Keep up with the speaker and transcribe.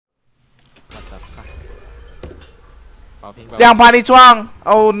Yang paling cuang.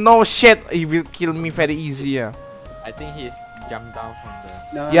 Oh no shit, he will kill me very easy. I think he's jumped down from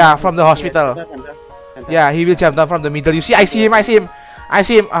the. Yeah, from the hospital. Yeah, he will jump down from the middle. You see, I see him.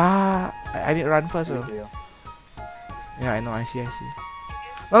 Ah, I need to run first. Yeah, I know. I see.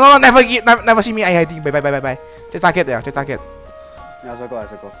 No, never see me. I hiding. Bye. Check target. Check target.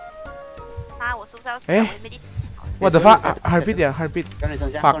 Eh? What the fuck? Heartbeat.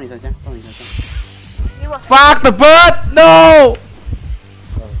 Fuck. Fuck the bird! No!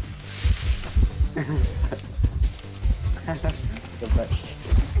 The bird.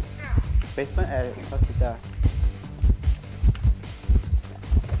 Basement hospital.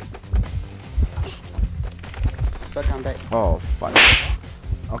 Bird come back. Oh fuck.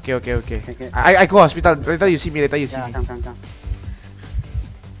 Okay. I go hospital. Later you see me. Come.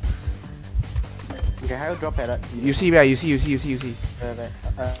 Okay, how drop pallet? You see where? You see.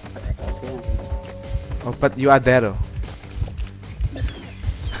 Oh, but you are there though.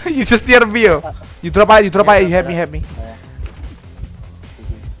 You just near me. You drop by. You help me.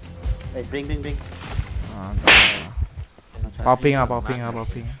 Hey, bring. Popping up.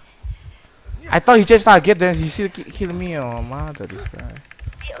 I thought he just target, then he still kill me. Oh mother, this guy.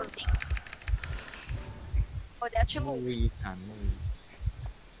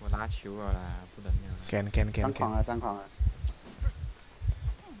 Can.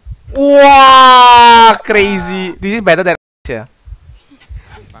 Wow, crazy. This is better than yeah.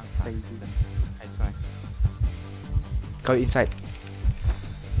 Go inside.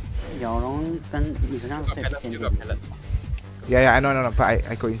 Yeah, I know, but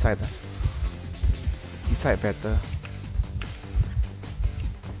I go inside. Inside better.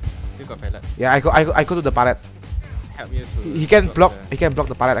 You got pallet. Yeah, I go to the pallet. Help you to. He can block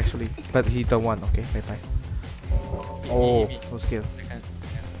the pallet actually, but he don't want. Okay, bye. Oh, no skill.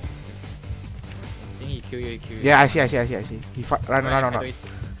 He kill you. Yeah, I see. He run.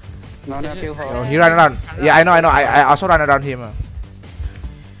 No, kill her. Oh, he run around. Yeah, I know. I also run around him.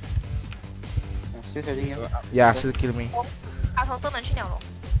 Still chasing you. Yeah, still kill me. 他从正门去鸟笼。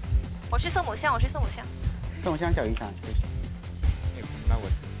我去圣母像。圣母像小鱼场。那我。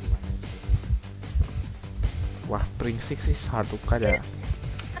哇 ，Bring 6 is hard to catch 啊。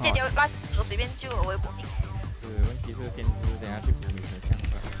他姐姐拉手随便救了，我也不定。问题是天资，等下去补女神像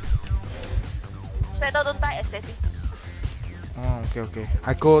吧。Spider don't die aesthetic. Oh, okay.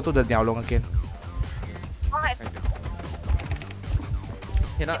 I go to the 鸟笼 again.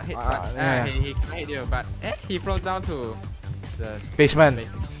 He hit you, but he float down to the basement. Yeah.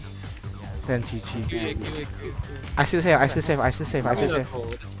 Then GG. Kill. I still save. 他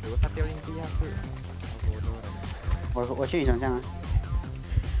掉进地下室。我去女神像啊。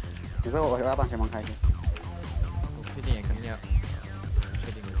有时候我要帮前方开去。我确定也肯定要。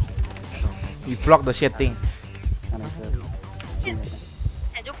You block the shit thing. 姐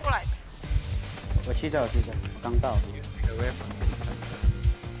就过来。我去着，我刚到。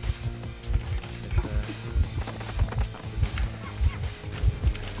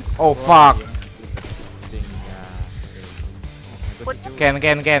Oh fuck. Can.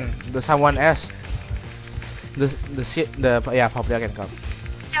 There's someone else. The shit. Yeah, probably I can come.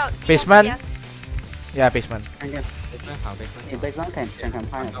 Basement. Yeah, basement. Basement can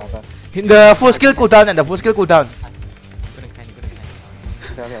find a cover. The full skill cooldown and the full skill cooldown.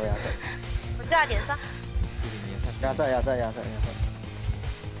 我在他脸上。压这。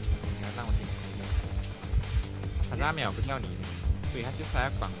他拉秒不跳你，所以他就在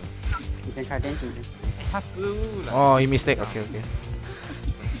绑了。以前开电机。他失误了。Oh, he mistake. Okay.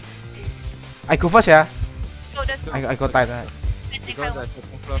 I go first, yeah. I go tight.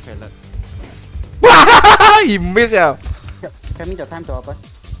 He missed, yeah. Can me the time to open.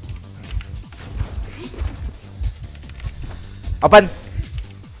 Open.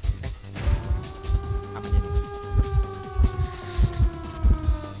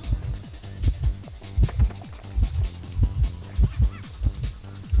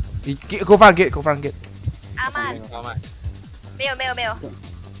 Go front gate. 阿曼。没有。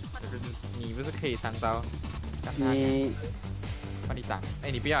你不是可以3刀？你。帮你挡。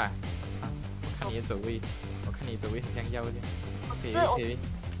哎，你不要啊！看你的走位，我看你走位很像要的。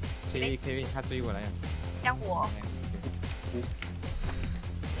Kevin，他追我来了。像我。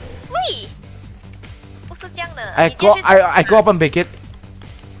喂，不是这样的。I go open big gate.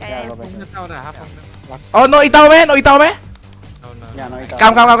 到的，他封的。Oh no, 一刀咩？ No.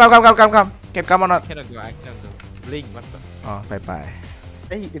 Come. Get come or not? Cannot go. Blink, what the? Oh, bye.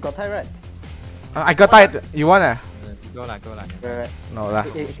 Hey, you got tie right? I got tied. You want ah? Go lah. Right. No lah.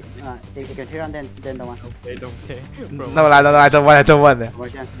 If you can clear on, then don't want. Okay. No lah, I don't want.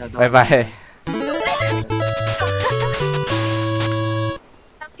 Bye.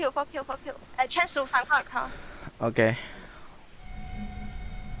 kill. I change to 3号 account。 Okay.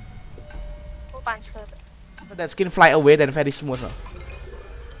 不班车的。 That skin fly away then very smooth.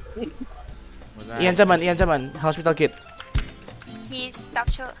 Ian German, hospital kid. He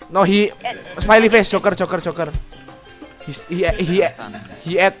sculpture. No, he smiley face, choker. He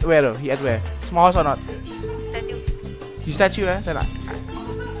at where? He at where? Small house or not? Statue. He statue then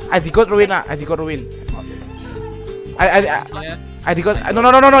I decode ruin I decode ruin. I decode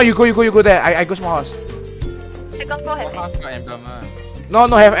no you go there. I go small house. Second floor have House got emblem. No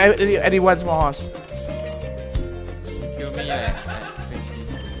have anyone small house. Kill me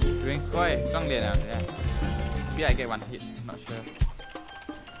Doing square, strong liền à? Yeah. Maybe I get one hit, not sure.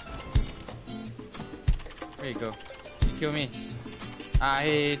 There you go. You kill me.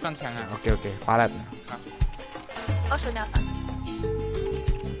 He 撞墙啊。 Okay, phá lật. 20秒3。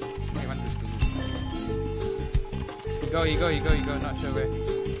 You go, not sure where.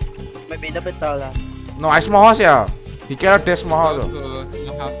 Maybe the better là. No, I small house yeah. He cannot test small house. Go to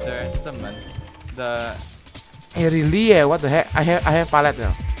small house there, 正门 The Hey really what the heck? I have phá lật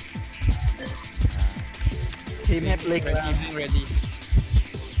now. Team have league là. evening ready.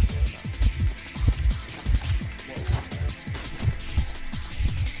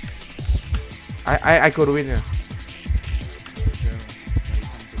 I could win yeah.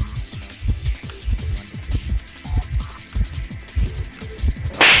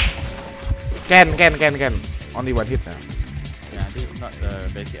 Can. Only one hit now. Yeah, this is not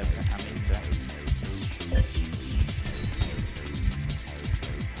the basic attack. I mean,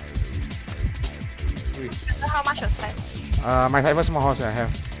 How much was left? My type of small house I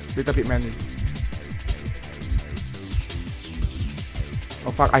have. Little bit many.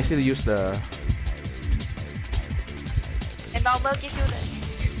 Oh fuck, I still use the... And Balmer give you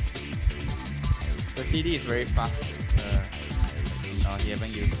the TD is very fast. No, he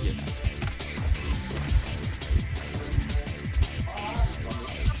haven't used it yet.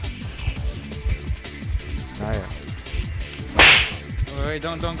 Yeah. Wait,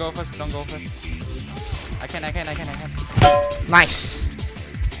 don't go first. I can. Nice!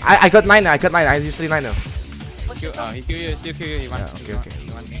 I got 9 now, I used 3 9 now. He kill you, still kill you. He wants. Yeah, okay. He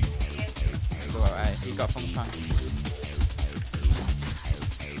wants me. Go out. He got from front.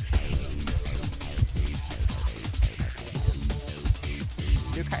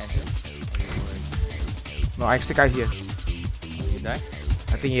 Still cut it. No, I still got here. You die?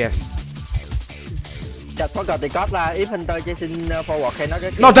 I think yes. Chặt có card thì code là if hunter chasing forward hay nó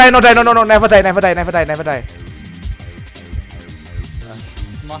cái. No, never die.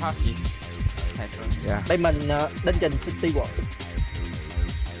 Small house is tighter. Yeah. Đây mình đến trình city world.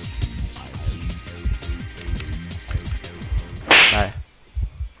 Die.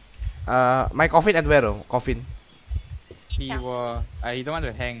 My coffin at where though? Coffin. He will. He don't want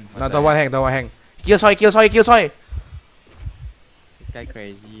to hang. No, don't want hang. Kill soi. This guy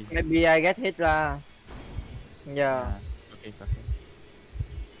crazy. Maybe I get hit ra. Yeah. Okay, it's okay.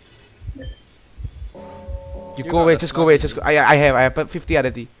 You go away, just go. I have 50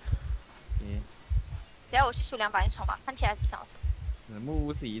 already. Okay. 等下我去数2把烟虫吧，看起来是这样子。木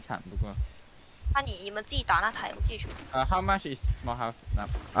屋是遗产，不过。那你们自己打那台，我自己去。How much is small house now?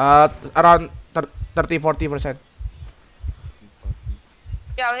 Around 30-40%.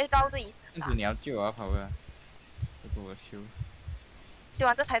 不要绕这一。但是你要救啊，跑不了。这个我修。修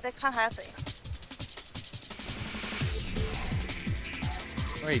完这台再看还要怎样。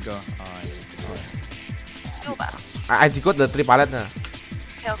 Where you go? 6把。I got the 3 pallet 呢。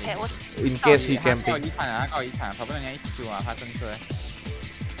OK， 我。In case he 他搞 camping. 遗产啊，他搞遗产，跑不了人家一起救啊，他真是。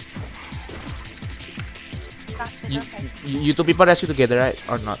You two people rescue together, right?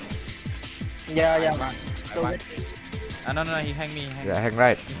 Or not? Yeah. I want. No, he hang me. Yeah, hang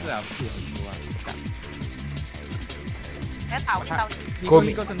right. 你是啊，不是啊。要打我打你 Go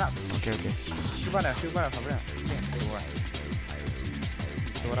你 go to not. Okay. 修不了，跑不了。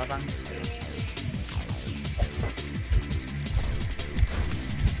多大张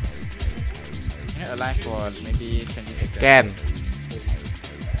？Alive for maybe 20 seconds. Can.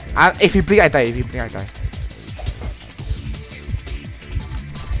 If he blink, I die.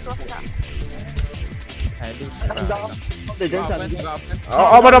 多少？才60 Để đến sân.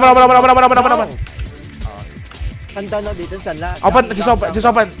 Open. Hunter nó bị đến sân ra. Open. Just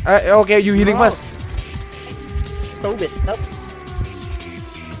open. Okay, you healing first. Tú biệt thấp.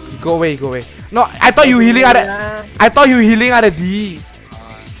 Go away. No, I thought you healing at the D.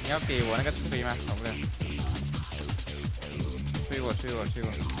 你要给我那个锤吗？跑不了。追我。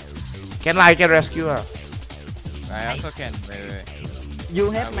Can rescue her. I also can. Wait.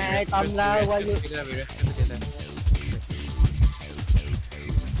 You have my item now. Why you?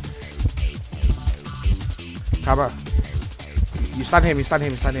 Cover. You stun him. You stun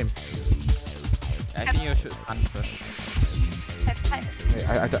him. You stun him. I think you should run first.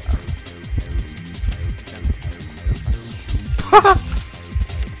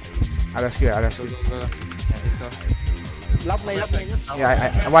 I rescue. I rescue. Go. Yeah, let's go. Lock me.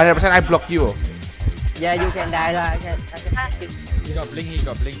 Yeah, 100% I block you. Yeah, you can die lah. I can He got blink. Let's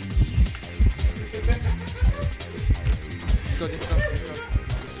go.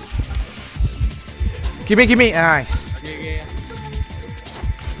 Give me. Nice. Okay.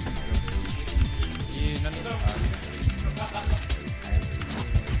 You no need.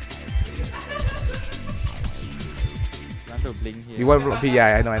 Want to blink here? You want block?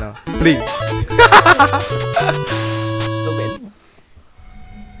 Yeah, I know. Blink. Lưu biển.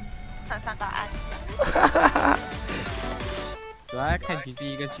 常常都按一下。主要看经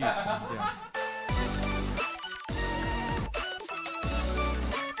济一个剧情这样。